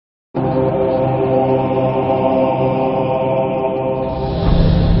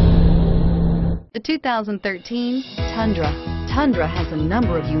2013 Tundra. Tundra has a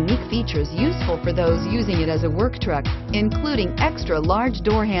number of unique features useful for those using it as a work truck, including extra large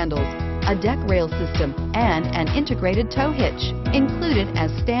door handles, a deck rail system, and an integrated tow hitch. Included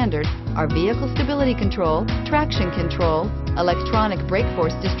as standard are vehicle stability control, traction control, electronic brake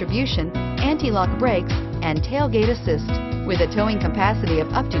force distribution, anti-lock brakes, and tailgate assist. With a towing capacity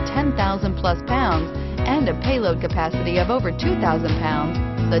of up to 10,000 plus pounds and a payload capacity of over 2,000 pounds,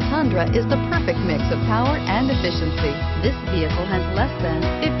 the Tundra is the perfect mix of power and efficiency. This vehicle has less than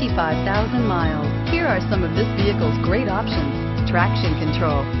 55,000 miles. Here are some of this vehicle's great options: traction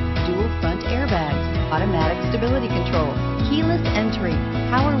control, dual front airbags, automatic stability control, keyless entry,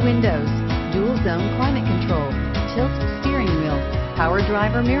 power windows, dual zone climate control, tilt steering wheel, power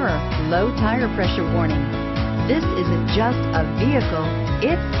driver mirror, low tire pressure warning. This isn't just a vehicle,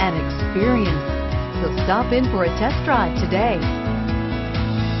 it's an experience. So stop in for a test drive today.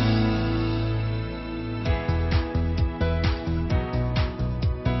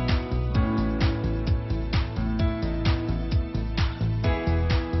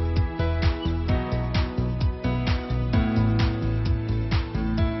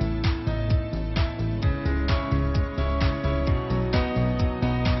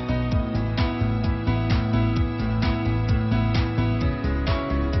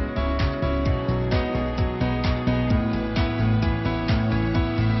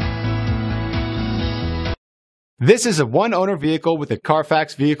 This is a one-owner vehicle with a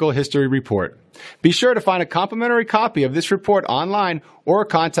Carfax Vehicle History Report. Be sure to find a complimentary copy of this report online or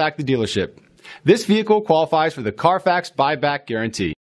contact the dealership. This vehicle qualifies for the Carfax Buyback Guarantee.